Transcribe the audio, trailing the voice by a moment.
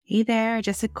Hey there,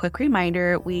 just a quick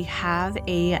reminder, we have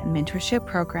a mentorship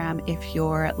program if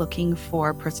you're looking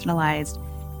for personalized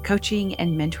coaching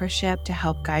and mentorship to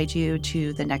help guide you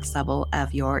to the next level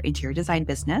of your interior design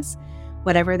business,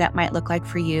 whatever that might look like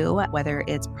for you, whether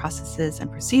it's processes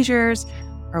and procedures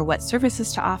or what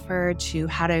services to offer to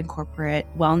how to incorporate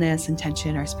wellness,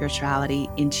 intention, or spirituality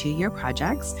into your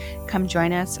projects. Come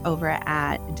join us over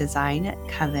at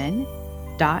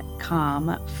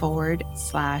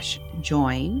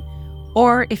designcoven.com/join.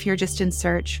 Or if you're just in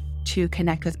search to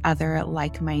connect with other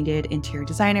like-minded interior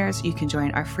designers, you can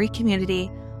join our free community,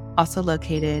 also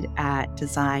located at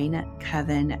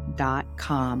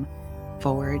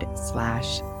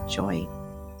designcoven.com/join.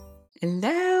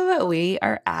 Hello, we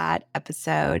are at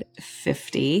episode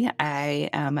 50. I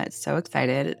am so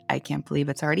excited. I can't believe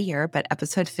it's already here, but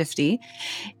episode 50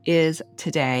 is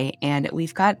today, and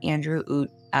we've got Andrew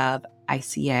Oot of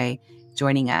ICA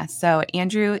joining us. So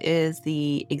Andrew is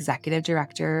the executive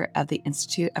director of the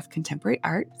Institute of Contemporary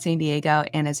Art, San Diego,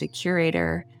 and is a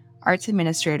curator, arts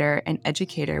administrator, and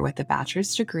educator with a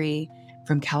bachelor's degree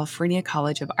from California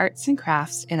College of Arts and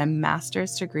Crafts and a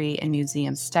master's degree in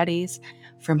museum studies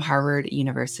from Harvard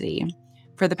University.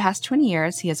 For the past 20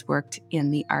 years, he has worked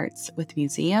in the arts with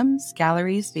museums,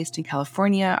 galleries based in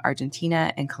California,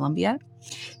 Argentina, and Colombia.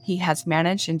 He has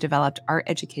managed and developed art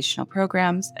educational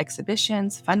programs,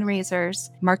 exhibitions,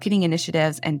 fundraisers, marketing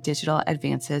initiatives, and digital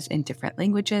advances in different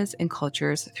languages and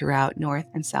cultures throughout North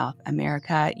and South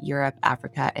America, Europe,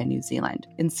 Africa, and New Zealand.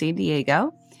 In San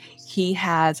Diego, he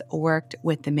has worked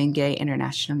with the Mingay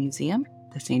International Museum,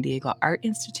 the San Diego Art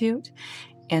Institute,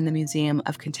 and the Museum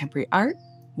of Contemporary Art.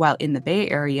 While in the Bay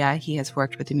Area, he has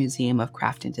worked with the Museum of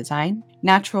Craft and Design,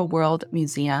 Natural World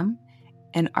Museum,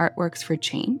 and Artworks for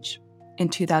Change. In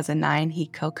 2009, he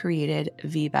co-created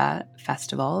Viva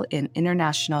Festival, an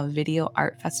international video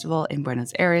art festival in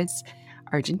Buenos Aires,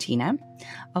 Argentina,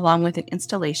 along with an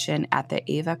installation at the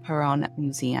Eva Perón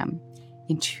Museum.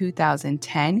 In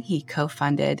 2010, he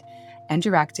co-funded and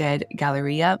directed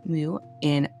Galeria Mu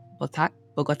in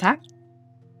Bogotá,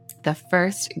 the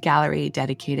first gallery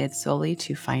dedicated solely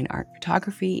to fine art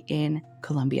photography in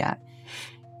Colombia.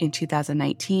 In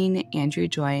 2019, Andrew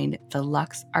joined the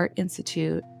Lux Art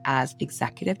Institute as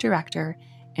executive director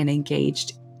and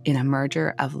engaged in a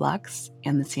merger of Lux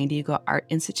and the San Diego Art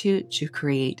Institute to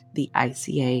create the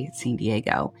ICA San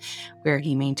Diego, where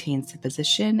he maintains the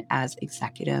position as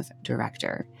executive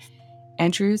director.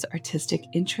 Andrew's artistic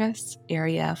interests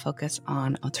area focus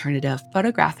on alternative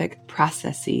photographic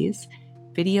processes,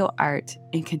 video art,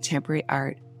 and contemporary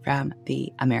art from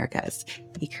the Americas.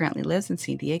 He currently lives in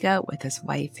San Diego with his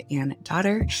wife and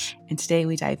daughter, and today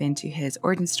we dive into his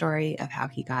origin story of how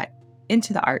he got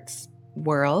into the arts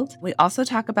world. We also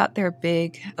talk about their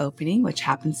big opening, which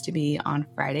happens to be on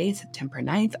Friday, September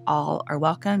 9th. All are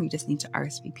welcome. You just need to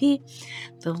RSVP.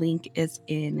 The link is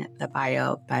in the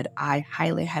bio, but I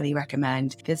highly, highly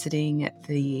recommend visiting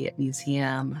the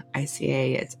museum.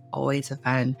 ICA is always a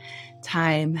fun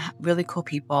time. Really cool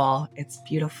people. It's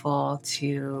beautiful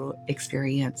to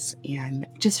experience, and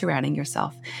just surrounding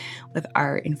yourself with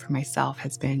art. And for myself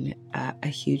has been a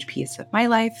huge piece of my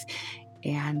life.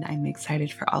 And I'm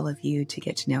excited for all of you to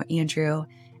get to know Andrew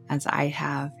as I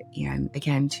have, and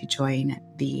again, to join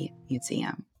the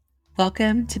museum.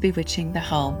 Welcome to Bewitching the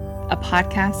Home, a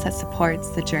podcast that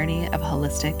supports the journey of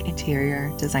holistic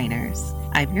interior designers.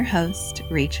 I'm your host,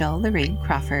 Rachel Lorraine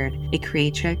Crawford, a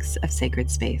creatrix of sacred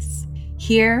space.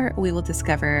 Here, we will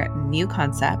discover new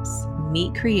concepts,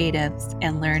 meet creatives,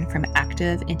 and learn from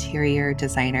active interior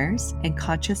designers and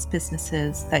conscious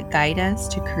businesses that guide us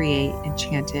to create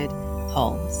enchanted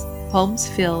homes. Homes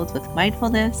filled with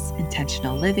mindfulness,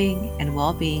 intentional living, and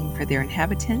well-being for their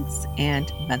inhabitants and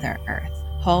Mother Earth.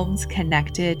 Homes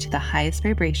connected to the highest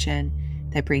vibration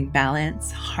that bring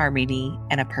balance, harmony,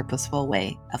 and a purposeful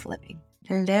way of living.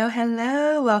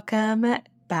 Hello. Welcome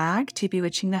back to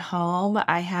Bewitching the Home.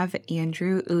 I have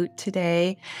Andrew Oot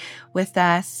today with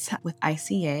us with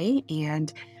ICA,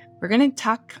 and we're going to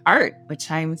talk art,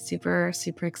 which I'm super,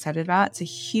 super excited about. It's a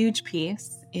huge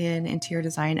piece in interior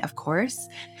design, of course,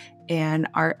 and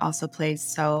art also plays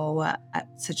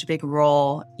such a big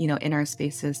role, in our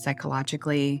spaces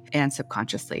psychologically and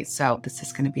subconsciously. So this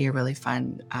is going to be a really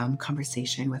fun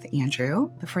conversation with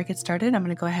Andrew. Before I get started, I'm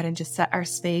going to go ahead and just set our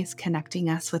space, connecting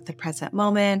us with the present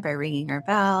moment by ringing our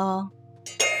bell.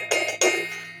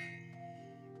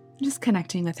 Just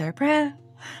connecting with our breath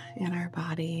and our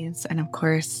bodies. And of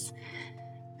course,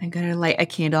 I'm going to light a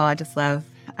candle. I just love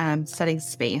setting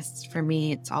space. For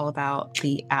me, it's all about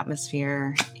the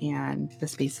atmosphere and the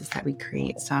spaces that we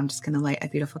create. So I'm just going to light a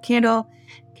beautiful candle,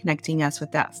 connecting us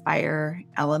with that fire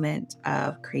element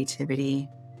of creativity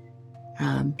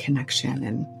connection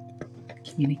and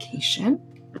communication.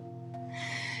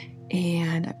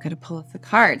 And I'm going to pull up the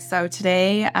cards. So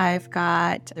today I've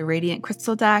got the Radiant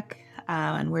Crystal deck,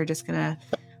 and we're just going to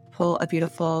pull a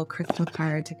beautiful crystal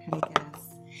card to kind of get us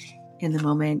in the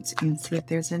moment and see if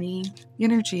there's any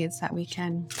energies that we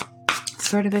can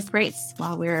sort of embrace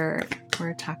while we're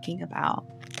talking about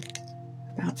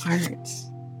art.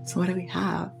 So what do we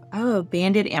have? Oh,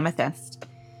 banded amethyst.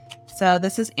 So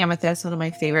this is amethyst, one of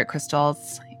my favorite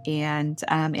crystals. And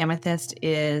amethyst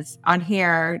is on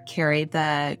here, Carrie,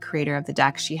 the creator of the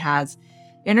deck. She has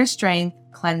inner strength,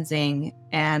 cleansing,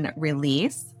 and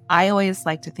release. I always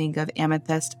like to think of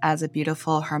amethyst as a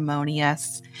beautiful,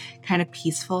 harmonious, kind of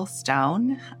peaceful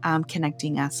stone,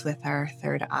 connecting us with our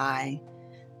third eye.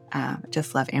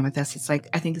 Just love amethyst. It's like,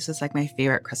 I think this is like my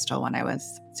favorite crystal when I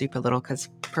was super little, because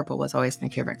purple was always my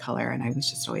favorite color. And I was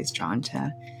just always drawn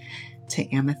to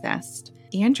amethyst.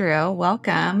 Andrew,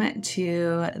 welcome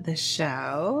to the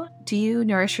show. Do you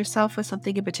nourish yourself with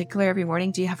something in particular every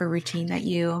morning? Do you have a routine that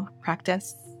you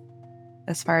practice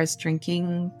as far as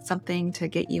drinking something to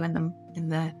get you in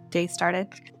the day started?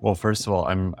 Well, first of all,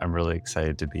 I'm really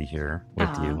excited to be here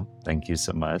with you. Thank you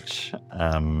so much.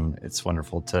 It's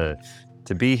wonderful to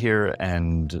be here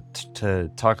and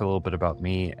to talk a little bit about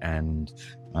me and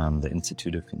the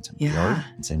Institute of Contemporary Art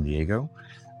in San Diego.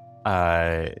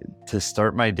 To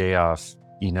start my day off,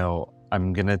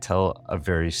 I'm gonna tell a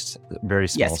very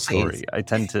small story. I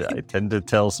tend to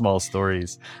tell small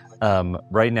stories.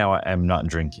 Right now, I'm not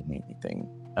drinking anything,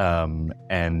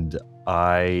 and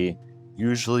I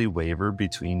usually waver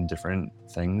between different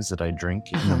things that I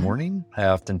drink in the morning. I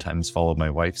oftentimes follow my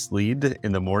wife's lead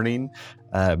in the morning,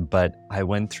 but I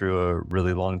went through a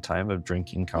really long time of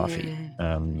drinking coffee.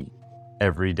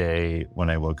 Every day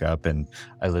when I woke up, and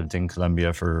I lived in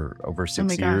Colombia for over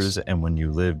 6 years. And when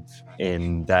you live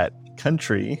in that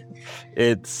country,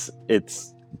 it's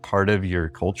part of your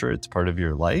culture. It's part of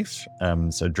your life.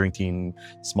 So drinking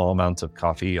small amounts of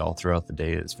coffee all throughout the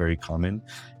day is very common.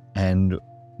 And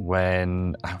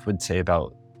when I would say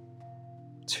about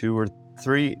 2 or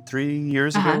 3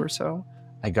 years ago or so,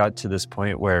 I got to this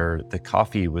point where the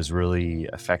coffee was really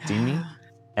affecting me.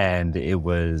 And it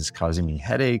was causing me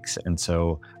headaches. And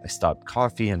so I stopped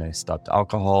coffee and I stopped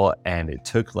alcohol. And it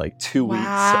took like 2 weeks of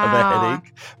a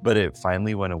headache, but it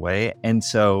finally went away. And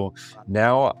so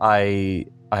now I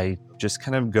just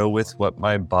kind of go with what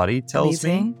my body tells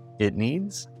me it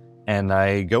needs. And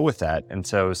I go with that. And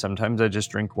so sometimes I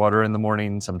just drink water in the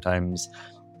morning. Sometimes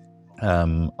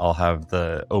I'll have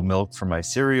the oat milk for my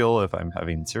cereal if I'm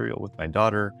having cereal with my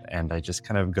daughter. And I just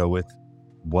kind of go with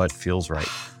what feels right.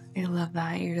 I love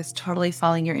that. You're just totally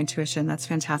following your intuition. That's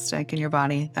fantastic. In your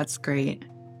body. That's great.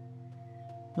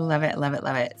 Love it, love it,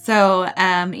 love it. So,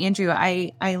 Andrew,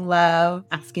 I love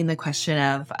asking the question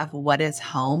of what is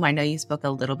home? I know you spoke a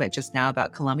little bit just now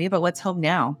about Colombia, but what's home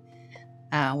now?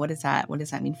 What does that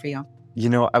mean for you?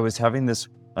 I was having this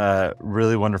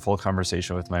really wonderful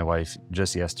conversation with my wife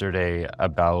just yesterday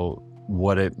about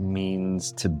what it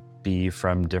means to be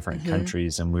from different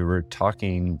countries. And we were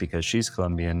talking, because she's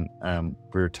Colombian,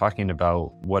 we were talking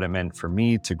about what it meant for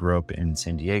me to grow up in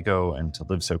San Diego and to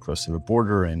live so close to the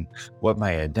border, and what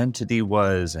my identity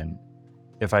was, and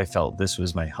if I felt this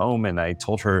was my home. And I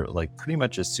told her, like, pretty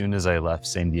much as soon as I left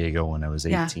San Diego when I was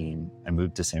 18, I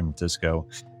moved to San Francisco,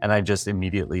 and I just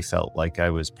immediately felt like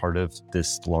I was part of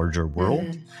this larger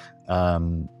world.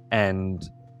 And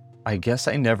I guess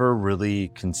I never really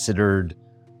considered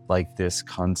like this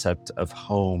concept of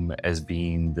home as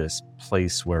being this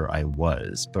place where I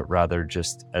was, but rather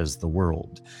just as the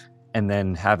world. And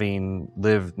then having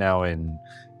lived now in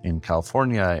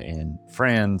California, in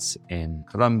France, in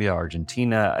Colombia,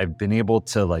 Argentina, I've been able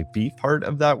to like be part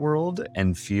of that world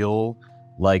and feel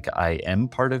like I am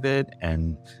part of it.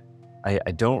 And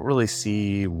I don't really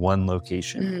see one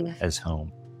location as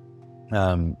home.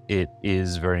 It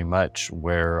is very much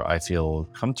where I feel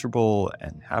comfortable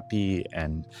and happy,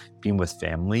 and being with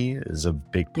family is a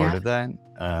big part of that.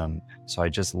 So I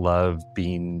just love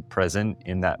being present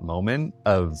in that moment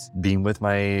of being with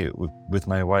my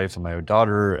wife and my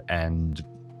daughter, and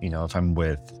if I'm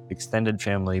with extended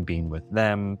family, being with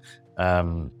them.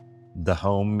 The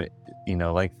home,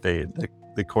 like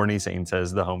the corny saying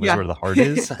says, the home is where the heart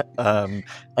is.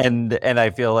 And I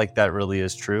feel like that really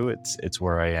is true. It's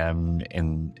where I am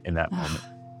in that moment.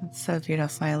 That's so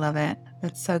beautiful. I love it.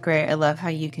 That's so great. I love how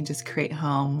you can just create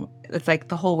home. It's like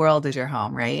the whole world is your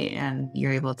home, right? And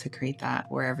you're able to create that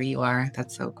wherever you are.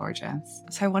 That's so gorgeous.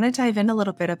 So I want to dive in a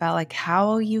little bit about like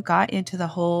how you got into the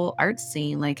whole art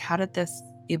scene. Like, how did this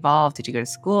evolve? Did you go to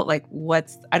school? Like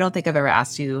I don't think I've ever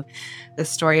asked you the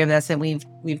story of this, and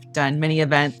we've done many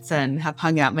events and have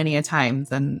hung out many a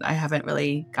times, and I haven't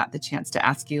really got the chance to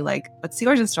ask you, like, what's the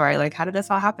origin story? Like, how did this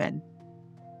all happen?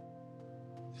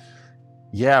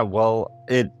 Yeah, well,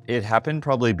 it happened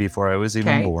probably before I was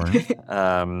even Okay.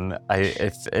 born.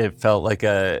 It felt like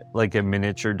a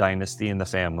miniature dynasty in the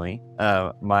family.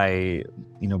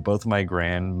 Both my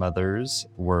grandmothers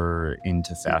were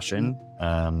into fashion,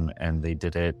 and they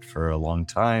did it for a long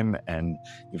time. And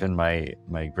even my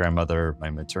grandmother,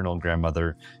 my maternal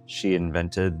grandmother, she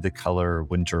invented the color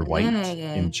winter white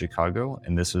in Chicago,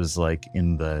 and this was like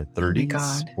in the Oh my 30s,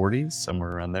 God. 40s,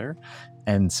 somewhere around there.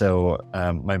 And so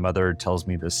my mother tells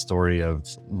me this story of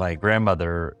my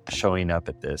grandmother showing up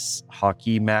at this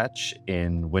hockey match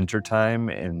in wintertime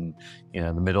in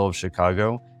the middle of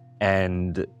Chicago,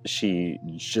 and she's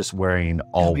just wearing Oh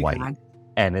all my white. God.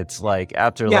 And it's like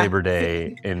after Yeah. Labor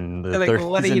Day in the They're like,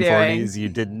 what are 30s you and doing? 40s, you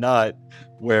did not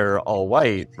wear all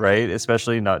white, right?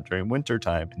 Especially not during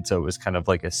wintertime. And so it was kind of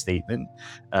like a statement.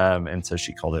 And so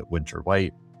she called it winter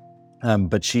white.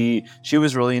 But she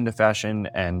was really into fashion,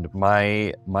 and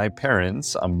my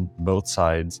parents on both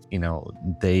sides,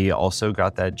 they also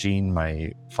got that gene.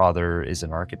 My father is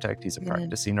an architect; he's a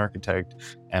practicing architect,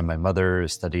 and my mother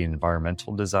studied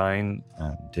environmental design,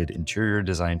 did interior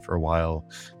design for a while,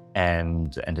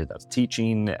 and ended up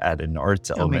teaching at an arts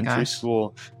Oh my elementary gosh.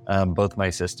 school. Both my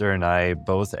sister and I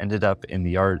both ended up in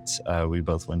the arts. We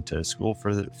both went to school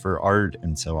for art,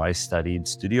 and so I studied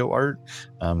studio art,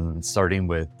 starting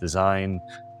with design.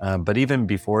 But even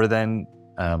before then,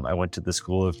 I went to the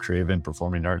School of Creative and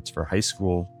Performing Arts for high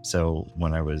school. So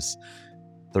when I was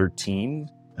 13,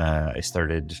 I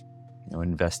started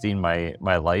investing my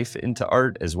life into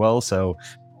art as well. So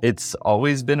it's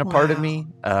always been a part of me.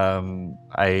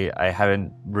 I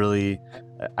haven't really.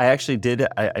 I actually did.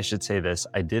 I should say this.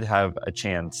 I did have a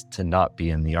chance to not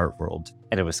be in the art world,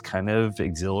 and it was kind of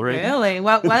exhilarating. Really?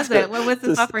 What was it? What was to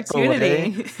this step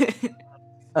away. opportunity?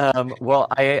 Well,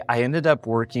 I ended up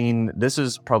working. This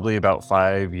was probably about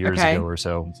 5 years Okay. ago or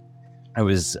so. I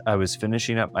was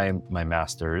finishing up my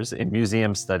master's in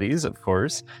museum studies, of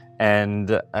course,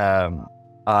 and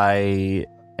I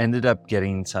ended up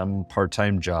getting some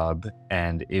part-time job,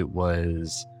 and it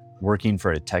was working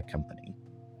for a tech company.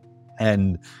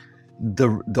 And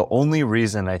the only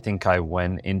reason I think I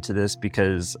went into this,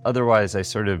 because otherwise I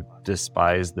sort of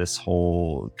despise this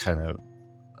whole kind of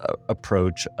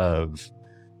approach of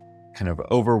kind of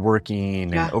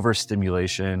overworking and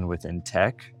overstimulation within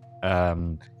tech.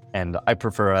 And I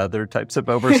prefer other types of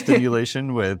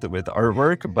overstimulation with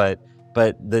artwork, but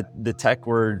the tech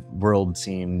world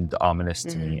seemed ominous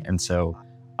to me. And so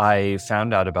I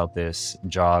found out about this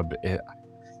job. I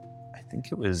think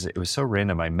it was so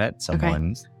random. I met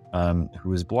someone who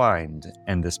was blind,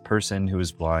 and this person who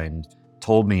was blind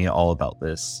told me all about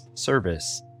this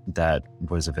service that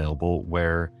was available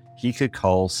where he could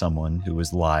call someone who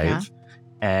was live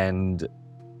and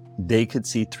they could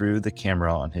see through the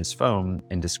camera on his phone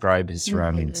and describe his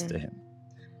surroundings to him.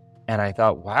 And I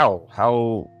thought, wow,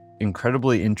 how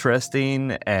incredibly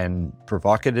interesting and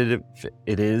provocative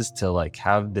it is to like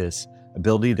have this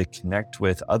ability to connect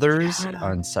with others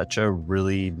on such a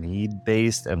really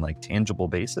need-based and like tangible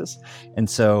basis. And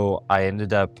so I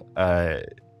ended up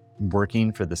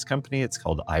working for this company. It's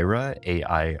called IRA,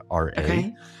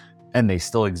 AIRA, and they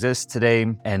still exist today.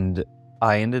 And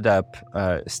I ended up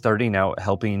starting out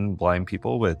helping blind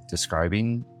people with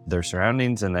describing their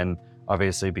surroundings. And then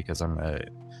obviously, because I'm a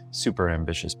super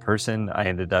ambitious person, I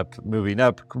ended up moving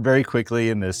up very quickly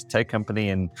in this tech company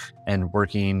and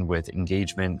working with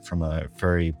engagement from a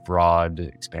very broad,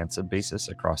 expansive basis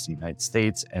across the United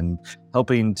States, and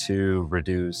helping to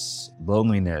reduce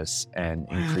loneliness and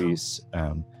increase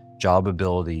job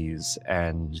abilities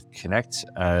and connect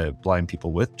blind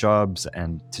people with jobs,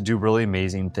 and to do really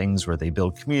amazing things where they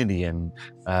build community and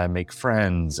make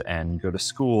friends and go to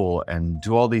school and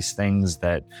do all these things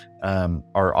that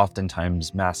are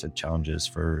oftentimes massive challenges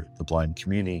for the blind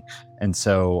community. And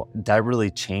so that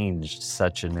really changed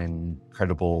such an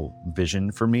incredible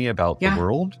vision for me about the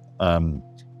world.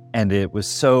 And it was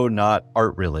so not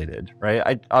art related, right?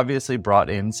 I obviously brought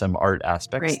in some art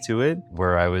aspects to it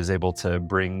where I was able to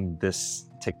bring this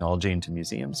technology into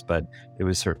museums, but it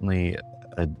was certainly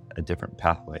a different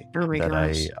pathway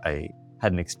that I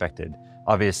hadn't expected.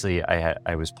 Obviously,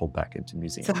 I was pulled back into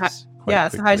museums. So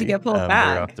how'd you get pulled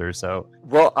back? Thereafter,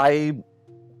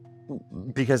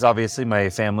 because obviously my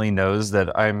family knows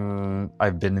that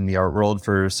I've been in the art world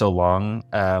for so long.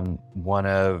 One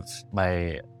of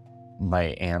my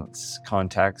aunt's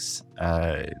contacts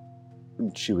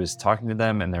she was talking to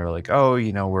them and they were like, oh,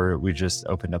 we just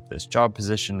opened up this job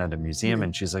position at a museum.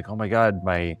 And she's like, oh my God,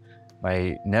 my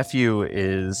nephew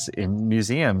is in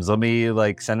museums. Let me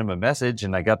send him a message.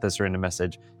 And I got this random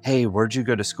message. Hey, where'd you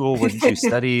go to school? What did you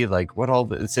study? What all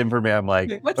this information? I'm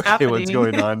like, What's okay, happening? what's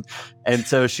going on? And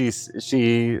so she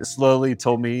slowly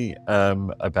told me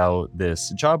about this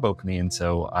job opening. And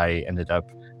so I ended up,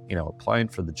 applying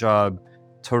for the job.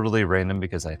 Totally random,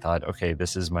 because I thought, okay,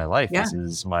 this is my life. Yeah. This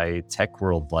is my tech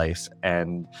world life.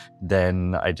 And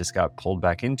then I just got pulled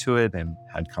back into it and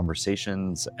had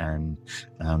conversations and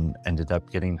ended up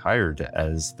getting hired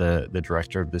as the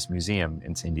director of this museum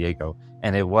in San Diego.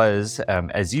 And it was,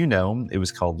 as you know, it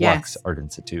was called Lux Art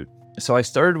Institute. So I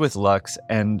started with Lux,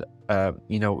 and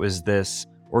it was this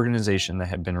organization that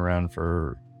had been around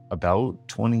for about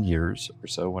 20 years or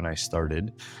so when I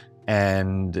started.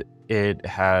 And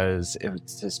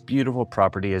it's this beautiful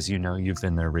property. As you know, you've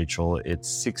been there, Rachel. It's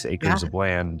 6 acres of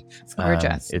land. It's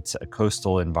gorgeous. It's a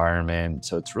coastal environment.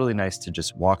 So it's really nice to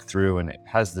just walk through, and it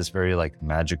has this very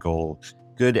magical,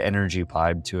 good energy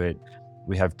vibe to it.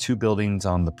 We have 2 buildings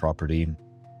on the property.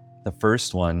 The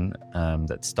first one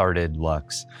that started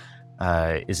Lux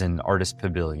is an artist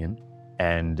pavilion,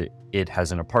 and it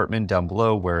has an apartment down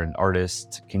below where an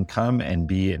artist can come and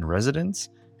be in residence.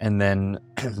 And then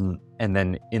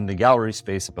in the gallery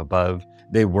space up above,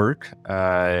 they work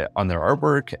on their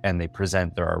artwork and they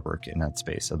present their artwork in that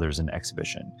space. So there's an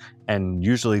exhibition. And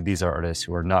usually these are artists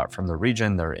who are not from the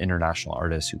region. They're international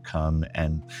artists who come,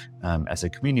 and as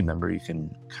a community member, you can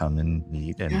come and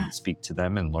meet and speak to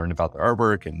them and learn about their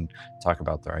artwork and talk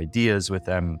about their ideas with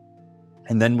them.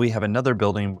 And then we have another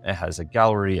building. It has a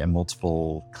gallery and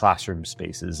multiple classroom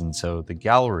spaces. And so the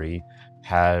gallery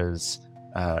has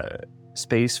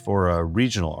space for a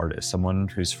regional artist, someone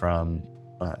who's from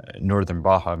northern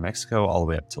Baja, Mexico, all the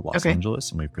way up to Los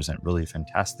Angeles. And we present really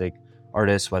fantastic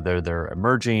artists, whether they're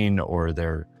emerging or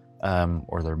they're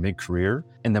mid-career.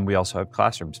 And then we also have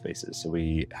classroom spaces. So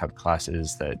we have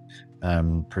classes that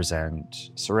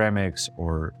present ceramics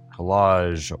or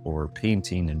collage or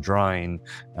painting and drawing.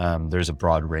 There's a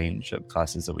broad range of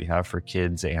classes that we have for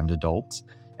kids and adults.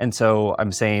 And so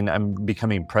I'm saying I'm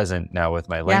becoming present now with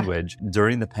my language.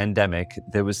 During the pandemic,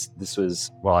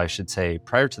 I should say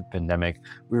prior to the pandemic,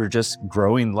 we were just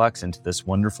growing Lux into this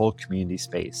wonderful community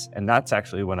space. And that's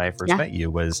actually when I first met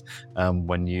you, was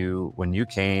when you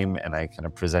came and I kind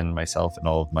of presented myself in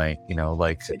all of my,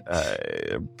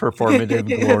 performative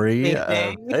glory.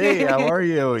 Hey, how are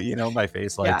you? My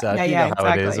face lights up. You know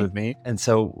how it is with me. And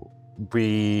so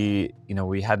we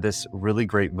had this really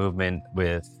great movement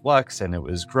with Lux, and it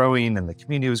was growing and the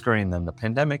community was growing. And then the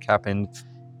pandemic happened,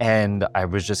 and I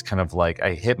was just kind of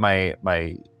I hit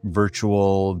my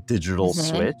virtual digital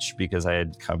switch, because I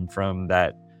had come from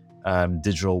that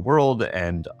digital world,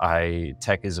 and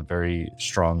tech is a very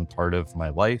strong part of my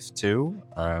life too,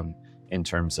 in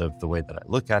terms of the way that I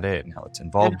look at it and how it's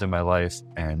involved in my life.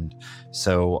 And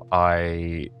so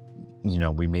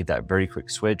we made that very quick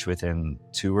switch. Within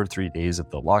 2 or 3 days of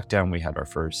the lockdown, we had our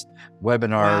first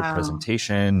webinar,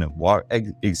 presentation,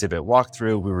 exhibit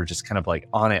walkthrough. We were just kind of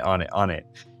on it.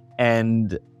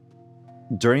 And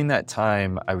during that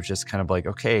time, I was just kind of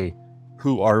okay,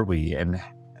 who are we and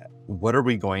what are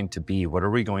we going to be? What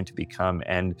are we going to become?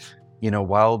 And,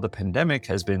 while the pandemic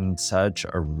has been such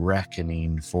a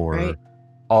reckoning for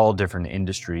all different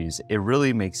industries, it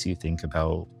really makes you think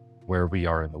about where we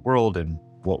are in the world and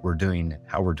what we're doing,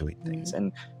 how we're doing things.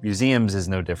 And museums is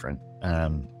no different.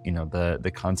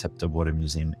 The concept of what a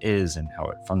museum is and how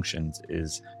it functions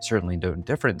is certainly no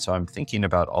different. So I'm thinking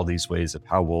about all these ways of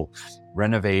how we'll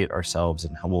renovate ourselves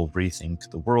and how we'll rethink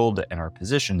the world and our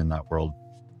position in that world.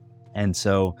 And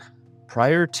so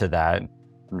prior to that,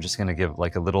 I'm just going to give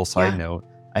a little side note.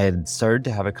 I had started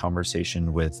to have a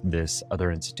conversation with this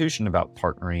other institution about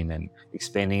partnering and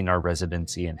expanding our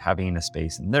residency and having a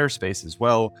space in their space as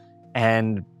well.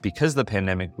 And because of the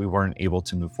pandemic, we weren't able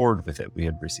to move forward with it. We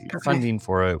had received funding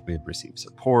for it. We had received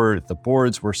support. The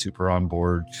boards were super on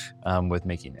board with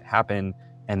making it happen.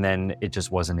 And then it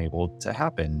just wasn't able to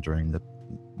happen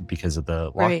because of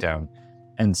the lockdown.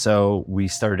 And so we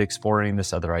started exploring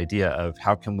this other idea of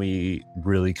how can we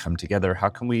really come together? How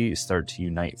can we start to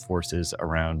unite forces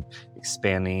around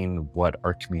expanding what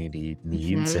our community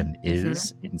needs and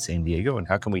is in San Diego? And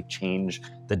how can we change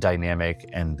the dynamic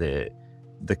and the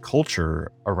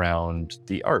culture around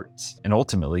the arts and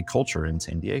ultimately culture in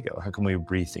San Diego? How can we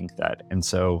rethink that? And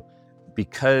so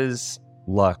because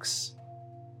Lux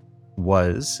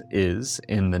is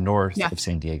in the north of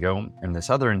San Diego, and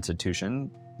this other institution,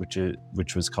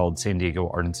 which was called San Diego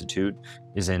Art Institute,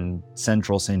 is in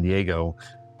central San Diego,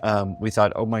 we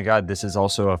thought, oh my God, this is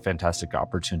also a fantastic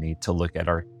opportunity to look at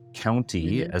our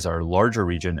county Mhm. as our larger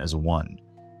region as one,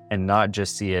 and not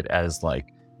just see it as like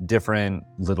different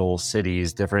little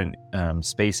cities, different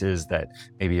spaces that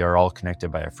maybe are all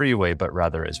connected by a freeway, but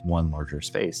rather as one larger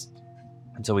space.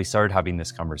 And so we started having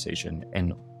this conversation,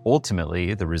 and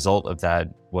ultimately the result of that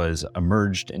was a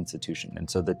merged institution. And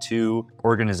so the two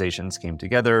organizations came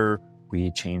together.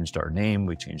 We changed our name,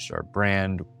 we changed our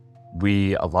brand.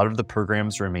 A lot of the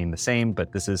programs remain the same,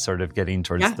 but this is sort of getting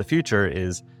towards Yeah. the future,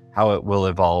 is how it will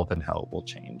evolve and how it will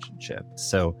change and shift.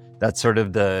 So that's sort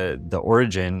of the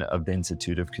origin of the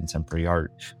Institute of Contemporary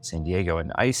Art San Diego.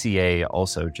 And ICA,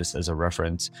 also just as a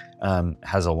reference,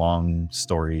 has a long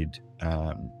storied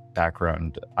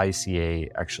background. ICA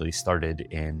actually started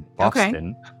in Okay.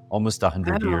 Boston almost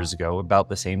 100 Oh, years ago, about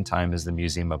the same time as the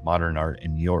Museum of Modern Art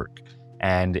in New York.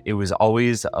 And it was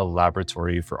always a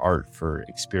laboratory for art, for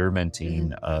experimenting,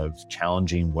 mhm. of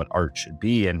challenging what art should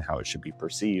be and how it should be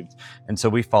perceived. And so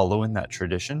we follow in that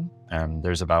tradition.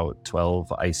 There's about 12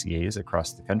 ICAs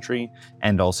across the country,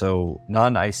 and also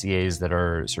non-ICAs that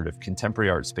are sort of contemporary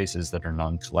art spaces that are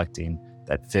non-collecting,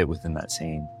 that fit within that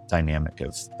same dynamic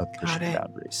of Got pushing it.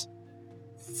 boundaries.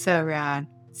 So rad.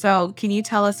 So, can you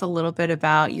tell us a little bit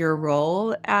about your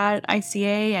role at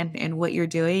ICA and what you're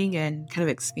doing and kind of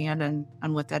expand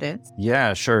on what that is?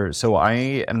 Yeah, sure. So I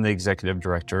am the executive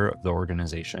director of the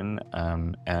organization,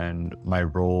 and my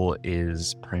role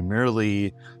is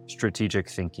primarily strategic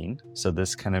thinking. So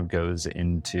this kind of goes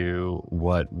into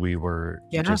what we were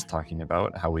Yeah. just talking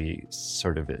about, how we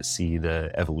sort of see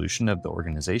the evolution of the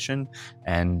organization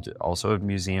and also of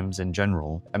museums in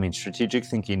general. I mean, strategic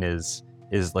thinking is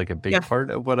like a big Yeah. part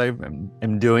of what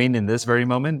am doing in this very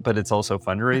moment, but it's also Okay.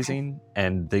 fundraising,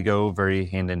 and they go very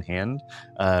hand in hand.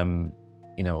 Um,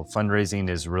 fundraising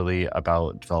is really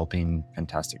about developing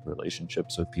fantastic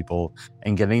relationships with people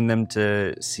and getting them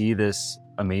to see this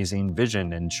amazing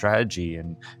vision and strategy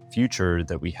and future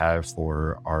that we have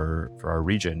for our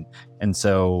region. And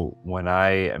so when I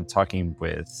am talking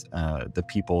with the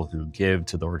people who give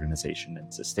to the organization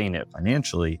and sustain it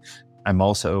financially, I'm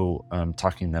also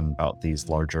talking to them about these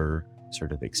larger,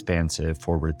 sort of expansive,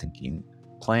 forward-thinking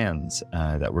plans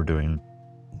that we're doing.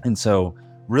 And so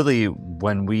really,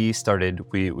 when we started,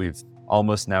 we've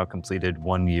almost now completed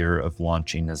 1 year of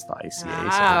launching as the ICA, so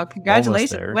Wow, almost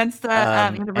congratulations. there. When's the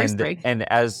And anniversary?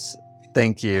 as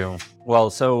thank you. Well,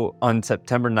 so on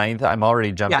September 9th, I'm already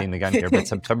Yeah. jumping the gun here, but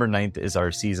September 9th is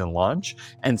our season launch.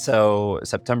 And so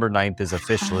September 9th is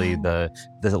officially Ah,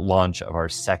 the launch of our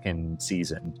second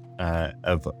season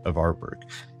of artwork.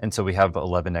 And so we have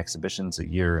 11 exhibitions a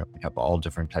year. We have all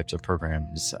different types of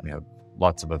programs. We have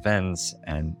lots of events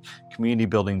and community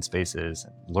building spaces,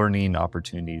 learning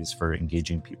opportunities for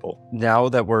engaging people. Now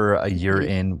that we're a year mhm.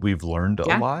 in, we've learned a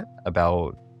Yeah. lot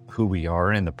about who we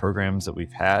are and the programs that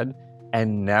we've had.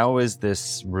 And now is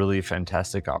this really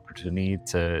fantastic opportunity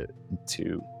to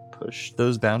push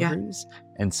those Yeah. boundaries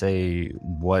and say,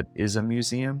 what is a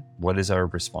museum? What is our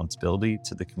responsibility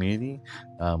to the community?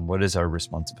 What is our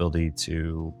responsibility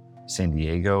to San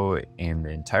Diego in the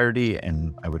entirety?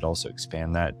 And I would also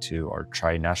expand that to our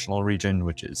tri-national region,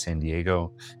 which is San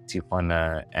Diego,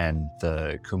 Tijuana, and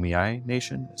the Kumeyaay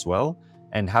Nation as well.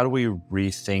 And how do we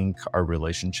rethink our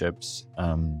relationships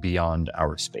beyond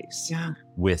our space Yeah.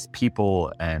 with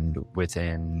people and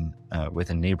within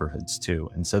neighborhoods too?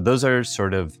 And so those are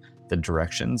sort of the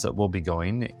directions that we'll be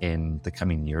going in the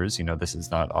coming years. This is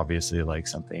not obviously like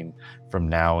something from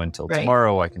now until Right.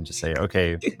 tomorrow. I can just say,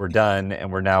 okay, we're done,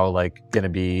 and we're now like going to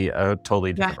be a totally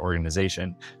Yeah. different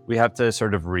organization. We have to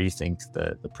sort of rethink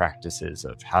the practices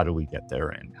of how do we get there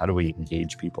and how do we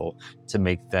engage people to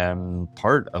make them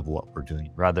part of what we're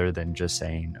doing, rather than just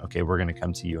saying, okay, we're going to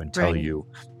come to you and tell Right. you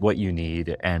what you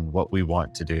need and what we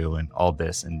want to do and all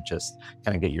this, and just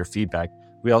kind of get your feedback.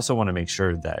 We also want to make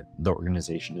sure that the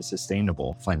organization is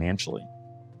sustainable financially.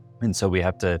 And so we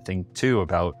have to think too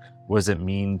about, what does it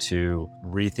mean to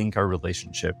rethink our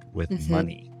relationship with Mhm.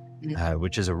 money, Mhm.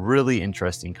 which is a really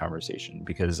interesting conversation,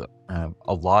 because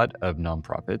a lot of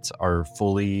nonprofits are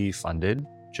fully funded,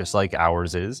 just like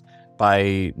ours is,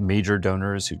 by major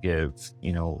donors who give,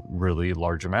 really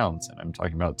large amounts. And I'm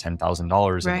talking about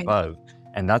 $10,000 and Right. above.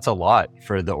 And that's a lot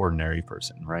for the ordinary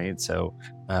person, right? So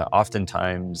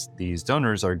oftentimes these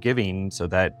donors are giving so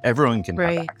that everyone can have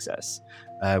Right. access,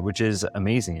 which is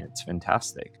amazing. It's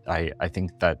fantastic. I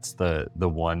think that's the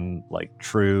one like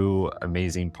true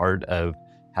amazing part of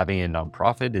having a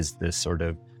nonprofit, is this sort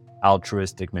of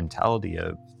altruistic mentality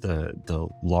of the Mhm.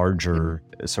 larger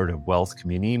sort of wealth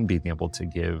community, and being able to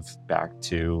give back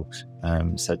to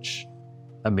such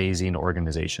amazing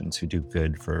organizations who do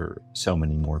good for so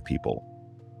many more people.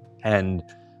 And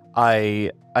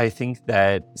I think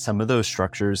that some of those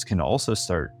structures can also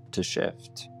start to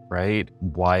shift, right?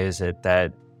 Why is it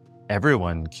that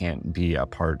everyone can't be a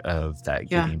part of that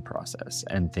giving process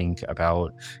and think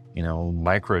about,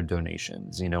 micro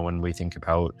donations? When we think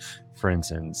about, for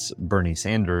instance, Bernie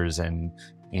Sanders and,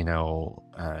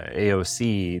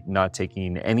 AOC not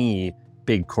taking any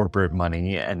big corporate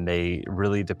money, and they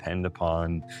really depend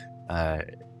upon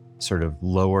sort of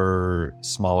lower,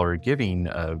 smaller giving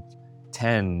of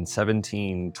 10,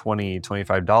 17, 20,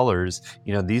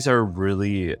 $25. These are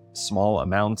really small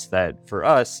amounts that for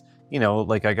us,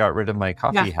 like I got rid of my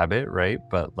coffee habit, right?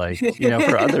 But like,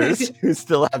 for others who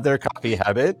still have their coffee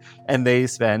habit and they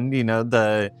spend,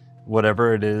 the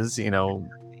whatever it is,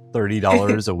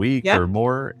 $30 a week or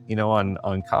more,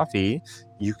 on coffee,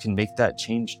 you can make that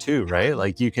change too, right?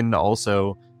 Like you can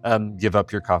also give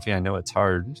up your coffee. I know it's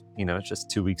hard, it's just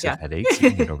 2 weeks of headaches. You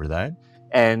can get over that.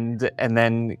 And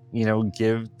then,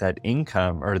 give that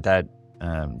income or that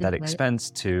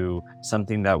expense to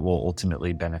something that will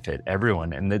ultimately benefit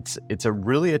everyone. And it's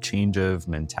really a change of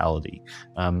mentality.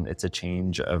 It's a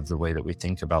change of the way that we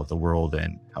think about the world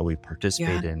and how we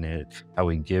participate in it, how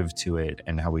we give to it,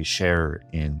 and how we share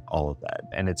in all of that.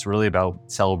 And it's really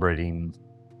about celebrating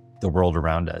the world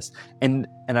around us. And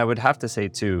I would have to say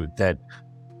too, that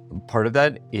part of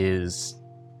that is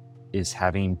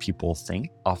having people think.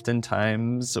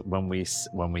 Oftentimes when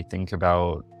we think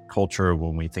about culture,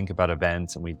 when we think about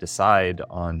events and we decide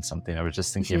on something, I was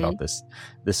just thinking about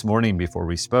this morning before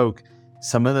we spoke,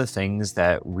 some of the things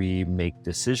that we make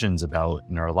decisions about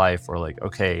in our life are like,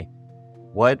 okay,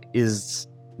 what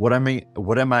am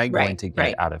I going to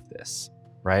get out of this?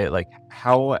 Right? Like,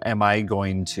 how am I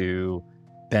going to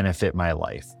benefit my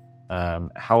life?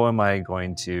 How am I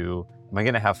going to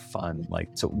have fun? Like,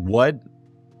 so what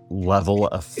level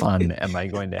of fun am I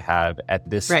going to have at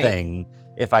this thing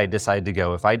if I decide to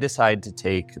go? If I decide to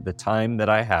take the time that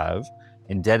I have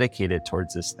and dedicate it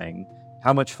towards this thing,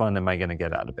 how much fun am I going to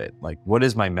get out of it? Like, what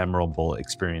is my memorable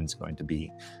experience going to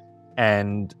be?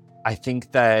 And I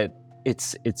think that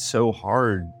it's so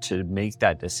hard to make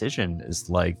that decision, is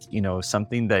like,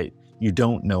 something that you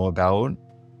don't know about,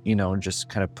 just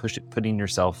kind of putting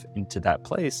yourself into that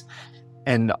place.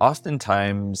 And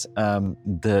oftentimes,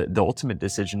 the ultimate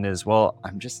decision is, well,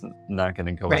 I'm just not going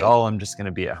to go at all. I'm just going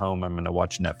to be at home. I'm going to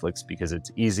watch Netflix because it's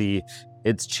easy,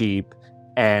 it's cheap,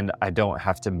 and I don't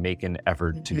have to make an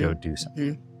effort to go do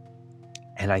something.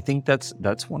 And I think that's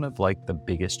one of like the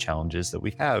biggest challenges that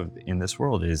we have in this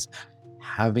world, is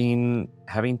having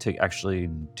to actually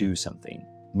do something,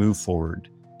 move forward,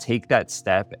 take that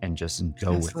step, and just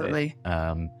go with it.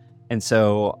 And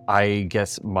so I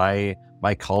guess my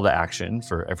call to action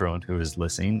for everyone who is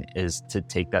listening is to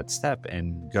take that step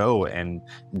and go and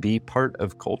be part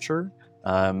of culture.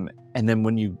 And then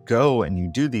when you go and you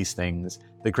do these things,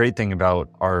 the great thing about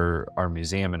our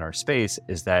museum and our space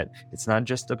is that it's not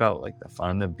just about like the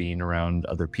fun of being around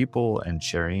other people and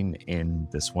sharing in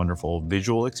this wonderful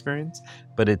visual experience,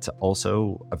 but it's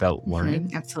also about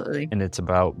learning. Absolutely. And it's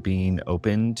about being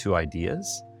open to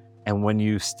ideas. And when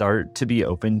you start to be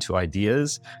open to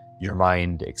ideas, your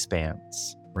mind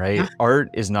expands, right? Art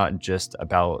is not just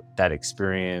about that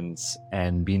experience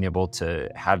and being able to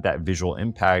have that visual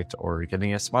impact or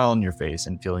getting a smile on your face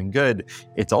and feeling good.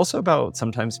 It's also about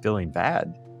sometimes feeling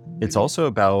bad. It's also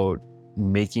about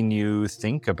making you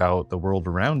think about the world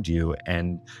around you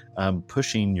and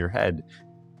pushing your head.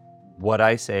 What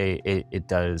I say it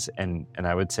does, and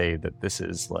I would say that this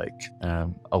is like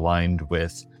aligned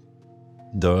with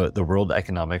the World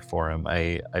Economic Forum.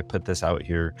 I put this out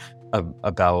here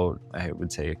about, I would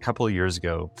say, a couple of years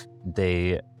ago.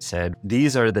 They said,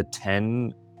 these are the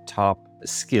 10 top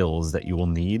skills that you will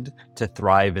need to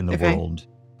thrive in the world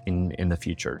in the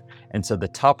future. And so the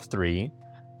top 3,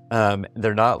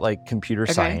 they're not like computer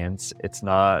science. It's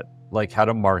not like how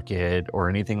to market or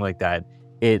anything like that.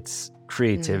 It's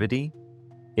creativity,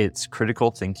 it's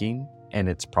critical thinking, and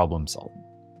it's problem solving.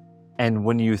 And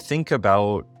when you think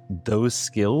about those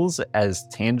skills as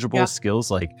tangible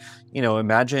skills, like,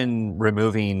 imagine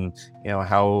removing,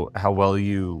 how well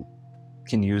you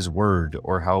can use Word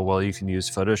or how well you can use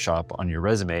Photoshop on your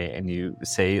resume, and you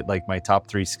say like, my top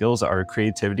 3 skills are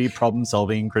creativity, problem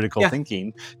solving, critical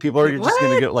thinking. People are just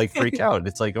going to get like freak out.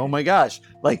 It's like, oh my gosh,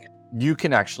 like you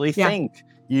can actually think.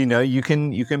 You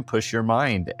can push your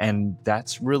mind, and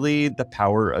that's really the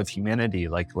power of humanity.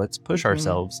 Like, let's push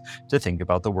ourselves to think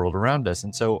about the world around us.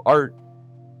 And so art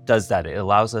does that. It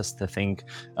allows us to think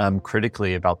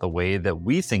critically about the way that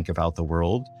we think about the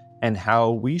world and how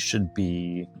we should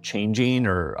be changing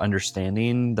or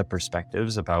understanding the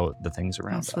perspectives about the things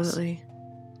around us.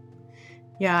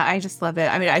 Yeah, I just love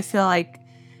it. I mean, I feel like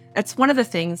that's one of the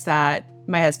things that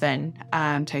my husband,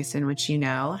 Tyson, which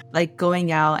like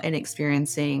going out and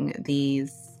experiencing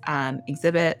these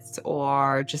exhibits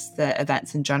or just the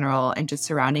events in general and just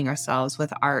surrounding ourselves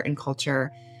with art and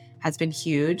culture has been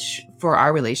huge for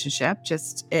our relationship.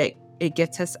 Just it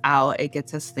gets us out, it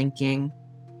gets us thinking,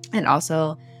 and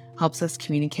also helps us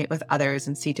communicate with others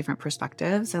and see different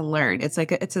perspectives and learn. It's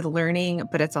like it's a learning,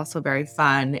 but it's also very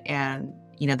fun. And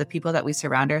the people that we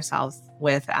surround ourselves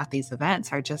with at these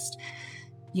events are just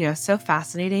so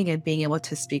fascinating, and being able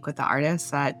to speak with the artists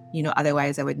that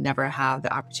otherwise I would never have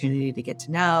the opportunity to get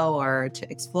to know or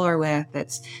to explore with.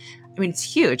 It's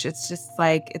huge. It's just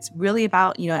like it's really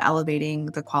about elevating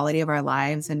the quality of our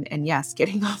lives, and yes,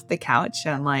 getting off the couch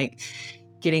and like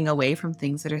getting away from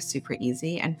things that are super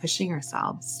easy and pushing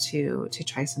ourselves to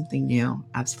try something new.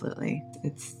 Absolutely.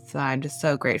 I'm just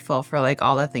so grateful for like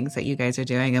all the things that you guys are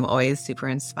doing. I'm always super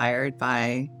inspired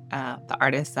by the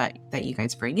artists that you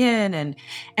guys bring in,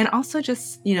 and also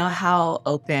just how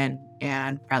open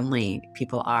and friendly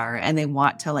people are, and they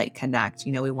want to like connect.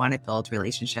 We want to build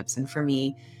relationships, and for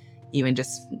me, even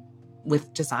just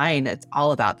with design, it's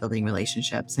all about building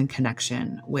relationships and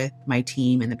connection with my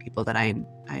team and the people that I'm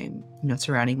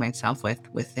surrounding myself with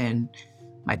within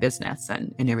my business,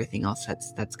 and everything else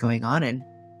that's going on. And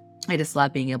I just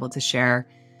love being able to share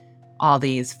all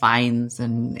these finds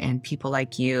and people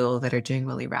like you that are doing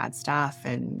really rad stuff,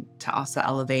 and to also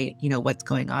elevate what's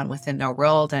going on within our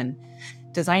world. And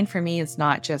design for me is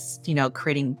not just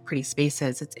creating pretty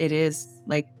spaces. It is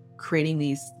like creating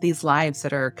these lives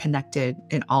that are connected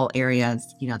in all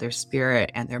areas, their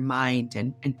spirit and their mind,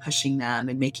 and pushing them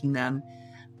and making them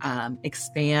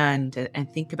expand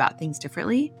and think about things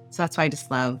differently. So that's why I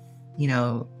just love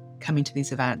coming to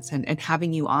these events, and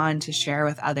having you on to share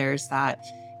with others that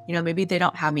maybe they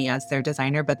don't have me as their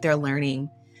designer, but they're learning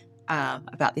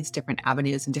about these different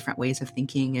avenues and different ways of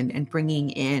thinking, and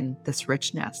bringing in this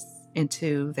richness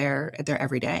into their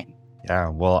everyday. Yeah,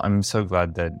 well, I'm so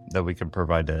glad that we can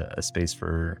provide a space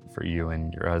for you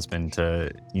and your husband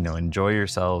to, enjoy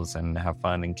yourselves and have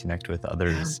fun and connect with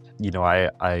others.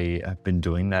 I have been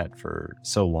doing that for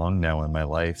so long now in my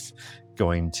life,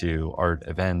 going to art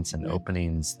events and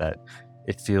openings, that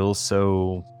it feels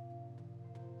so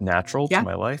natural to Yeah,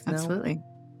 my life now. absolutely.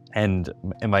 And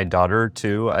my daughter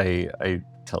too, I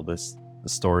tell this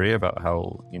story about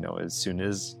how, as soon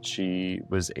as she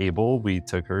was able, we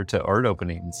took her to art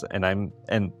openings. And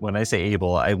when I say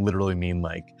able, I literally mean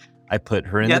like I put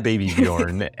her in the Yep. baby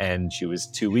Bjorn and she was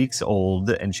 2 weeks old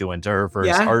and she went to her first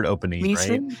Yeah, art opening, me right?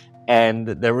 too. And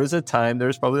there was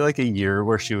probably like a year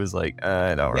where she was like,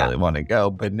 I don't Yeah, really want to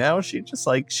go. But now she just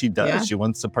she does. yeah, She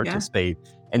wants to yeah. participate.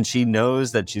 And she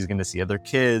knows that she's going to see other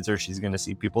kids, or she's going to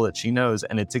see people that she knows.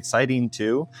 And it's exciting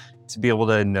too, to be able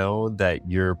to know that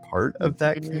you're part of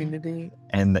that community,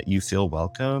 and that you feel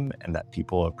welcome, and that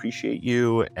people appreciate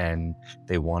you and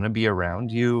they want to be around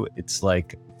you. It's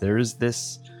like there's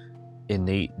this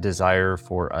innate desire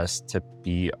for us to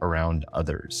be around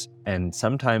others. And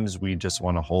sometimes we just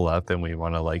want to hole up and we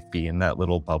want to like be in that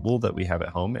little bubble that we have at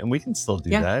home, and we can still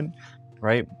do that,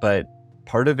 right? But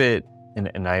part of it,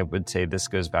 and I would say this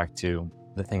goes back to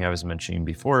the thing I was mentioning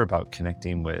before about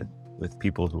connecting with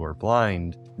people who are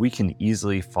blind. We can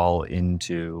easily fall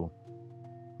into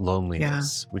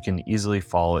loneliness. We can easily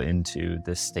fall into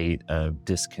this state of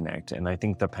disconnect. And I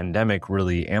think the pandemic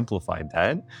really amplified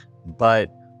that.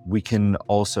 But we can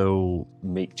also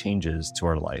make changes to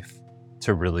our life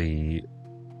to really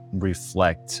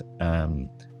reflect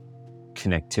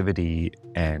connectivity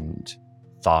and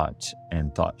thought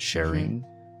sharing.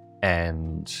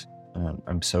 And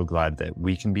I'm so glad that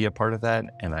we can be a part of that.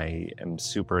 And I am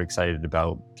super excited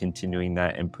about continuing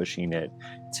that and pushing it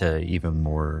to even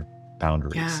more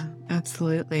boundaries. Yeah,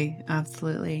 absolutely.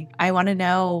 Absolutely. I want to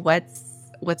know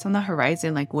what's on the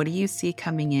horizon. Like, what do you see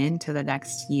coming into the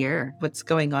next year? What's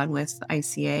going on with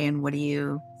ICA, and what do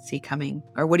you see coming,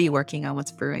 or what are you working on?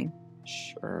 What's brewing?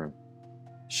 Sure.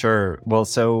 Well,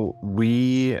 so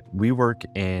we work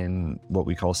in what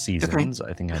we call seasons.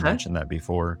 I think I mentioned that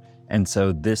before. And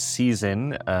so this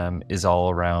season is all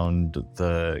around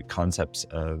the concepts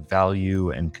of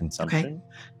value and consumption.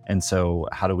 And so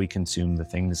how do we consume the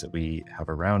things that we have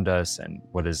around us, and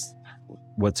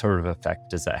what sort of effect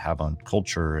does that have on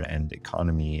culture and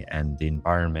economy and the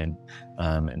environment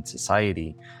and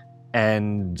society?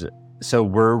 And so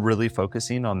we're really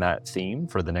focusing on that theme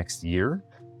for the next year.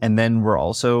 And then we're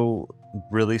also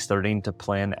really starting to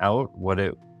plan out what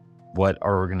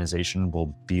our organization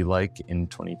will be like in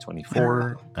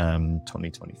 2024,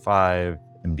 2025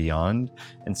 and beyond,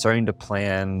 and starting to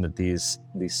plan these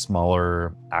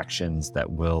smaller actions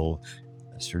that will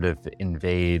sort of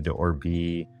invade or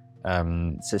be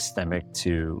systemic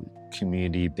to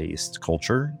community-based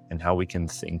culture, and how we can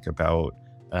think about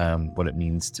what it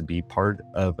means to be part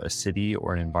of a city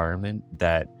or an environment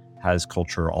that has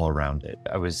culture all around it.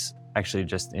 I was actually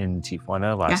just in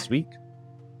Tijuana last week,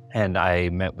 and I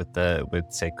met with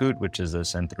Secut, which is the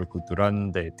Centro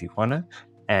Cultural de Tijuana,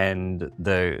 and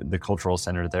the cultural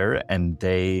center there, and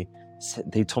they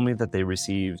told me that they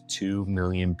receive 2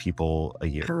 million people a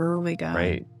year. Oh my God.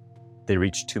 Right? They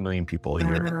reach 2 million people a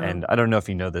year. And I don't know if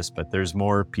you know this, but there's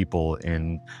more people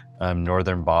in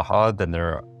northern Baja than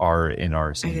there are in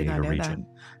our San Diego region.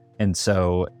 And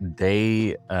so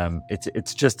they,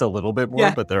 it's just a little bit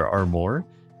more, but there are more.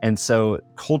 And so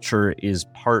culture is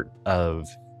part of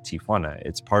Tijuana.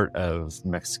 It's part of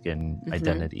Mexican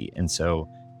identity. And so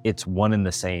it's one and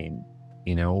the same.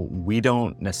 You know, we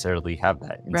don't necessarily have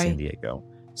that in San Diego.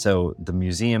 So the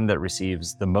museum that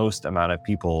receives the most amount of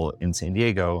people in San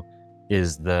Diego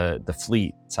is the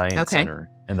Fleet Science Center,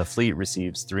 and the Fleet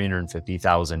receives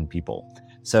 350,000 people.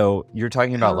 So you're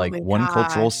talking about one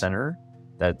cultural center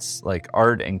that's like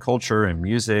art and culture and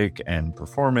music and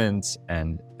performance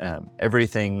and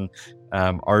everything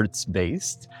arts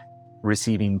based,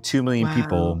 receiving 2 million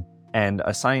people, and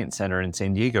a science center in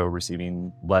San Diego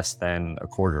receiving less than a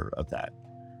quarter of that.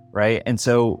 Right. And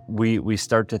so we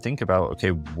start to think about,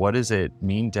 okay, what does it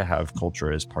mean to have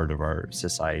culture as part of our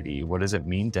society? What does it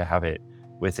mean to have it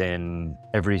within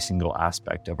every single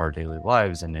aspect of our daily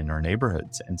lives and in our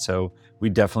neighborhoods? And so we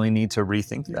definitely need to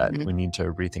rethink that. We need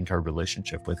to rethink our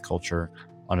relationship with culture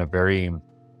on a very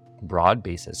broad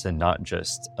basis and not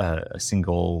just a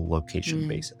single location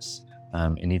basis.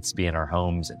 It needs to be in our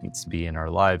homes. It needs to be in our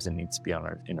lives. It needs to be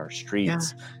in our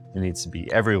streets. It needs to be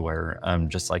everywhere,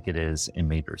 just like it is in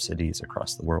major cities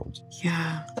across the world.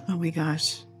 Yeah. Oh my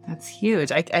gosh. That's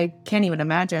huge. I can't even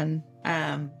imagine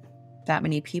that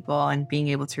many people and being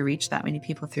able to reach that many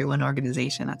people through one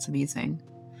organization. That's amazing.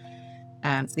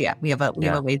 So yeah, we have a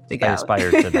ways to go. I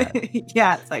aspire to that.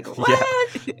 It's like,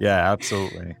 what? Yeah,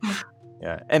 absolutely.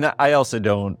 Yeah. And I also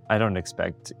don't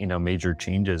expect, major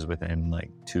changes within like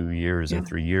 2 years or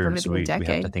 3 years. We have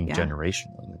to think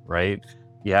generationally, right?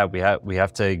 Yeah, we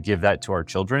have to give that to our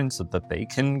children so that they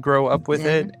can grow up with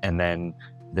it, and then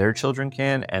their children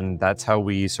can. And that's how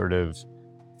we sort of,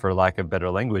 for lack of better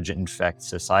language, infect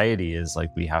society, is like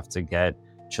we have to get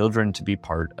children to be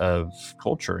part of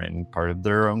culture and part of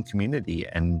their own community.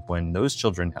 And when those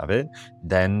children have it,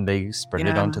 then they spread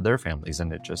it onto their families,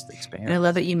 and it just expands. And I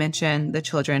love that you mentioned the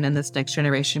children and this next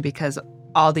generation, because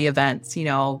all the events,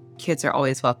 kids are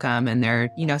always welcome, and they're,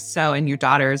 and your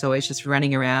daughter is always just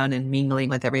running around and mingling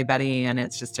with everybody. And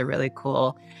it's just a really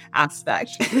cool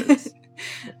aspect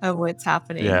of what's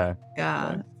happening. Yeah.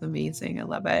 It's amazing. I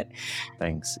love it.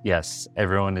 Thanks. Yes.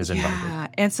 Everyone is invited. Yeah.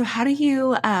 And so how do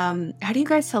you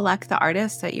guys select the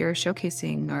artists that you're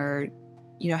showcasing, or,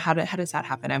 how does that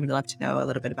happen? I would love to know a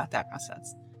little bit about that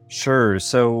process. Sure.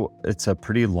 So it's a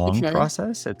pretty long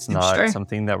process. It's not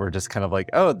something that we're just kind of like,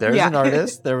 oh, there's an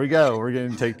artist. There we go. We're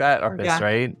going to take that artist,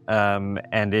 right?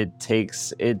 And it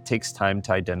takes time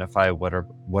to identify what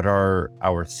are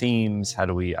our themes. How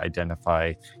do we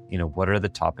identify, what are the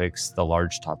topics, the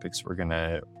large topics we're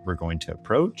going to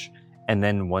approach. And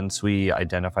then once we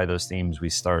identify those themes, we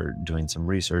start doing some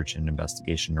research and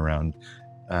investigation around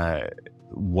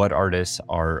what artists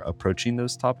are approaching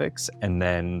those topics, and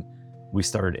then we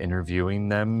started interviewing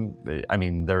them. I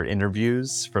mean, they're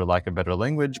interviews, for lack of better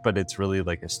language, but it's really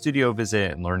like a studio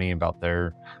visit and learning about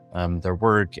their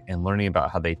work and learning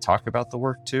about how they talk about the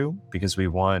work too, because we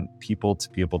want people to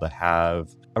be able to have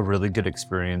a really good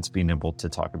experience being able to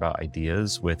talk about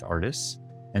ideas with artists.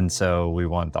 And so we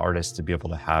want the artists to be able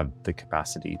to have the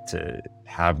capacity to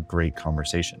have great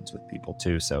conversations with people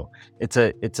too. So it's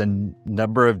a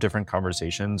number of different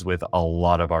conversations with a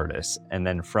lot of artists. And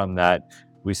then from that,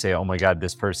 we say, oh my God,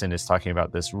 this person is talking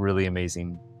about this really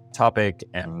amazing topic,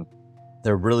 and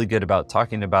they're really good about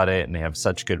talking about it, and they have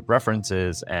such good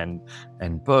references and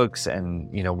books,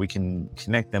 and we can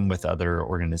connect them with other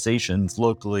organizations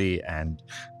locally, and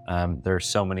there are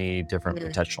so many different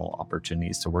potential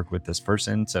opportunities to work with this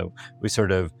person. So we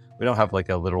don't have like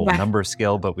a little number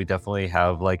scale, but we definitely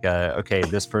have like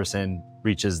this person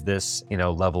reaches this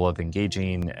level of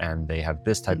engaging, and they have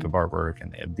this type of artwork,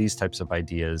 and they have these types of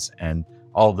ideas, and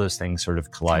all of those things sort of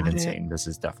collide in saying this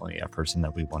is definitely a person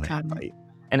that we want to invite.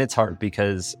 And it's hard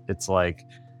because it's like,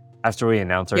 after we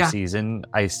announce our season,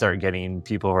 I start getting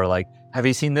people who are like, have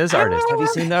you seen this artist? Have you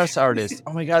seen this artist?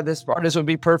 Oh my God, this artist would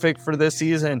be perfect for this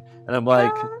season. And I'm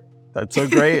like, That's so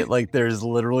great. Like there's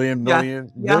literally a Yeah.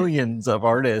 million, Yeah. millions of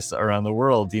artists around the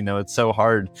world. It's so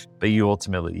hard, but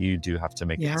you do have to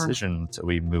make a Yeah. decision. So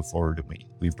we move forward and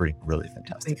we bring really Oh my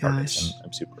fantastic artists. And gosh.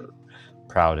 I'm super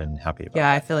proud and happy about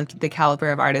Yeah, I that. feel like the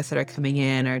caliber of artists that are coming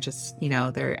in are just,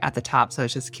 they're at the top. So I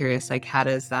was just curious, like, how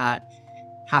does that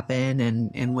happen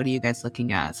and what are you guys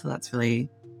looking at? So that's really,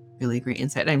 really great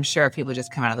insight. And I'm sure people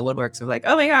just come out of the woodworks of like,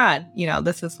 oh my God,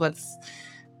 this is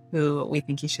who we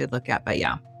think you should look at. But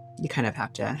yeah, you kind of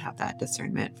have to have that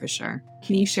discernment for sure.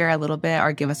 Can you share a little bit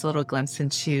or give us a little glimpse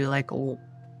into like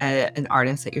an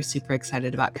artist that you're super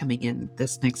excited about coming in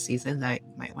this next season that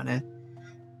you might want to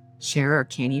share, or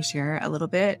can you share a little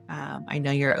bit? I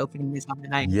know you're opening this on the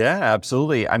night. Yeah,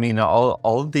 absolutely. I mean, all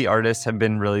of the artists have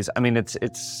been released. I mean, it's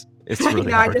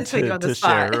really I hard just put you on the to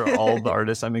spot. share all the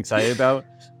artists I'm excited about.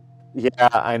 Yeah,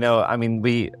 I know. I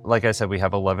mean, like I said, we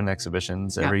have 11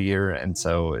 exhibitions Yeah. every year. And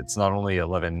so it's not only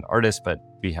 11 artists, but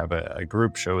we have a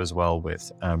group show as well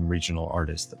with regional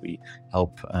artists that we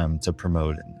help to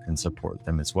promote and support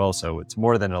them as well. So it's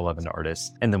more than 11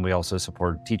 artists. And then we also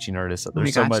support teaching artists. So Oh my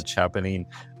there's so gosh. much happening.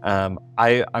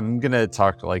 I'm going to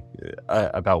talk about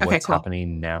Okay, what's cool.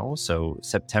 happening now. So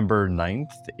September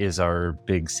 9th is our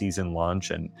big season launch,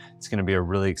 and it's going to be a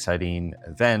really exciting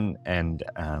event and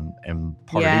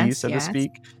party, so to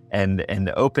speak. And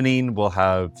the opening, we'll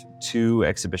have 2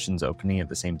 exhibitions opening at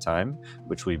the same time,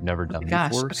 which we've never done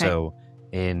before. Okay. So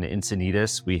in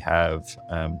Encinitas, we have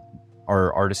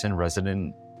our artist in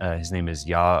resident. His name is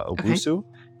Ya Obusu.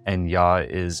 And Ya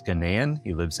is Ghanaian.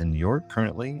 He lives in New York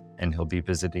currently, and he'll be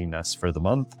visiting us for the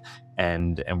month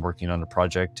and working on a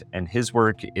project. And his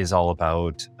work is all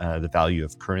about the value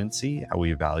of currency, how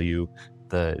we value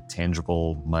the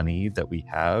tangible money that we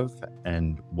have,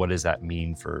 and what does that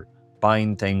mean for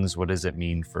buying things? What does it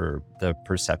mean for the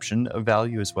perception of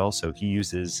value as well? So he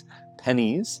uses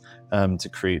pennies to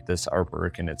create this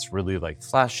artwork, and it's really like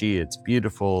flashy, it's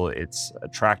beautiful, it's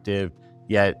attractive,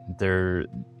 yet there,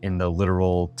 in the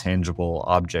literal tangible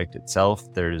object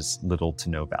itself, there's little to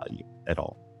no value at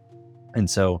all. And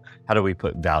so how do we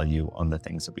put value on the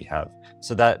things that we have?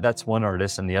 So that's one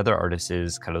artist. And the other artist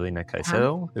is Carolina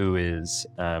Caicedo, who is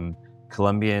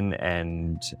Colombian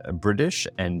and British,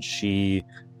 and she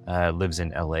lives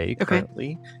in LA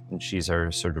currently. And she's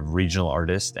our sort of regional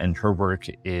artist. And her work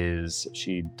is,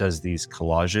 she does these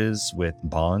collages with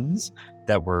bonds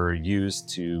that were used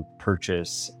to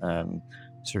purchase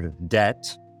sort of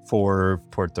debt for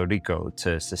Puerto Rico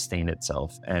to sustain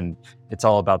itself. And it's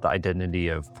all about the identity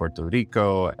of Puerto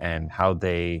Rico and how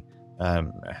they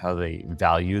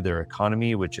value their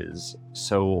economy, which is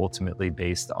so ultimately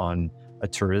based on a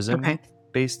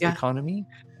tourism-based economy.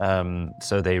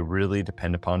 So they really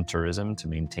depend upon tourism to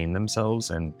maintain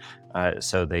themselves. And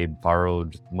so they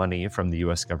borrowed money from the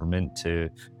US government to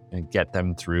get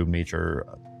them through major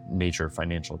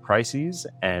financial crises.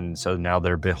 And so now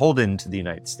they're beholden to the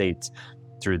United States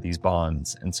through these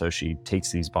bonds. And so she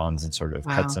takes these bonds and sort of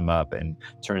cuts them up and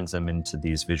turns them into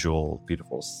these visual,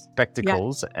 beautiful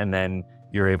spectacles. And then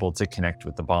you're able to connect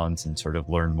with the bonds and sort of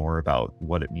learn more about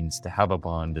what it means to have a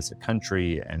bond as a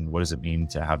country, and what does it mean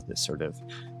to have this sort of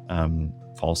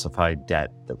falsified debt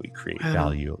that we create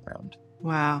value around.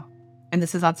 Wow. And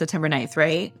this is on September 9th,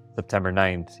 right? September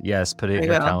 9th. Yes, put it in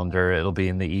your calendar. It'll be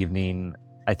in the evening.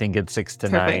 I think it's 6 to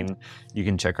 9. You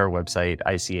can check our website,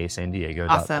 ICASanDiego.org.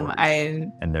 Awesome.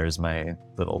 And there's my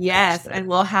little Yes, and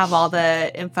we'll have all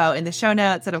the info in the show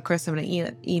notes. And of course, I'm going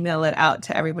to email it out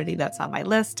to everybody that's on my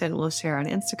list, and we'll share on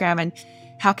Instagram. And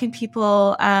how can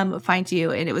people find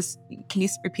you? And can you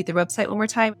repeat the website one more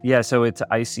time? Yeah, so it's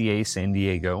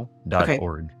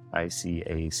ICASanDiego.org.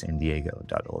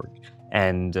 ICASanDiego.org.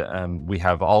 And we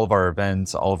have all of our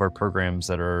events, all of our programs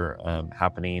that are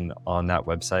happening on that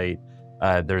website.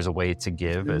 There's a way to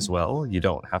give as well. You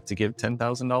don't have to give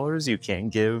 $10,000. You can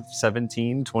give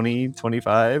 17, 20,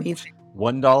 25,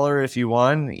 $1 if you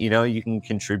want. You can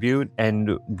contribute,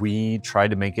 and we try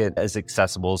to make it as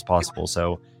accessible as possible.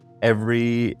 So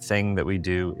everything that we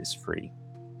do is free.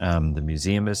 The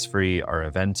museum is free. Our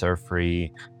events are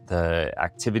free. The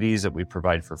activities that we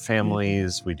provide for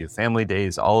families, we do family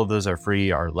days, all of those are free.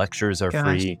 Our lectures are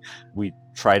free. We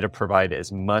try to provide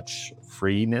as much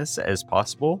freeness as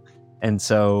possible. And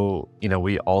so,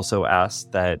 we also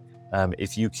ask that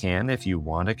if you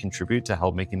want to contribute to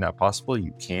help making that possible,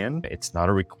 you can. It's not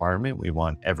a requirement. We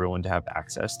want everyone to have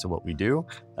access to what we do.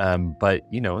 But,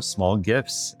 small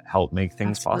gifts help make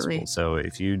things possible. So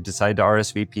if you decide to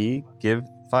RSVP, give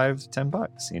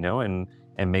 $5-10,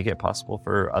 make it possible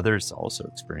for others to also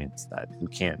experience that who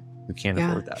can't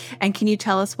afford that. And can you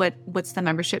tell us what's the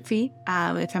membership fee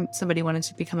if somebody wanted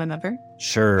to become a member?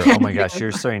 Sure. Oh my gosh,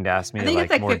 you're starting to ask me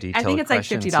like more I think detailed it's like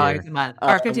questions $50 here. a month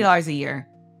or $50 a year.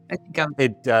 I think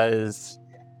It does.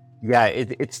 Yeah,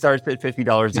 it starts at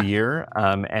 $50 Yeah. a year,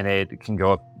 and it can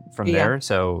go up from Yeah. there.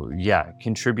 So yeah,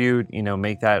 contribute,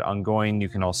 make that ongoing. You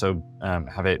can also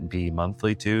have it be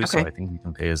monthly too. So Okay. I think you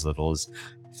can pay as little as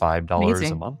 $5 a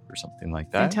Amazing. month or something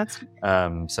like that. Fantastic.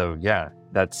 So yeah,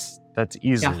 that's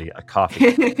easily a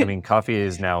coffee. I mean, coffee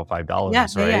is now $5, Yeah,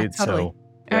 right? totally. So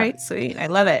All right, sweet. I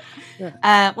love it.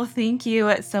 yeah. Well, thank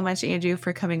you so much, Andrew,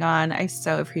 for coming on. I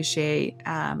so appreciate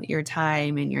your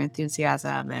time and your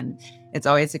enthusiasm. And it's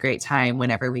always a great time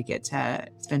whenever we get to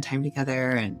spend time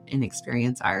together and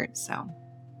experience art. So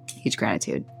huge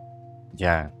gratitude.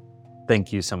 Yeah.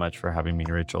 Thank you so much for having me,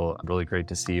 Rachel. Really great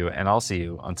to see you. And I'll see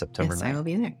you on September Yes, 9th. I will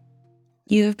be there.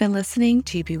 You have been listening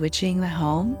to Bewitching the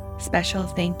Home. Special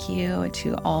thank you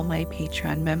to all my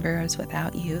Patreon members.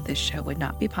 Without you, this show would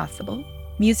not be possible.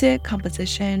 Music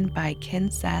composition by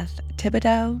Seth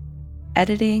Thibodeau,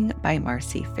 editing by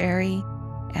Marcy Ferry,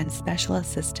 and special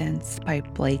assistance by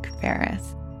Blake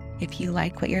Ferris. If you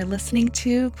like what you're listening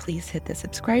to, please hit the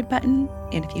subscribe button.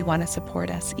 And if you want to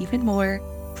support us even more,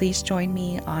 please join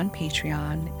me on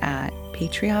Patreon at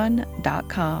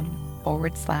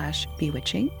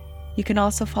patreon.com/bewitching. You can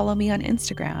also follow me on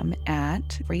Instagram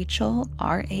at Rachel,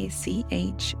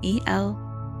 RACHEL,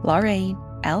 Lorraine,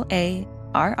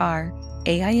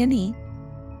 LARRAINE,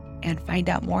 and find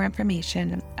out more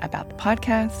information about the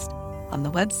podcast on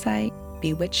the website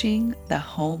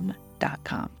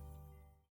bewitchingthehome.com.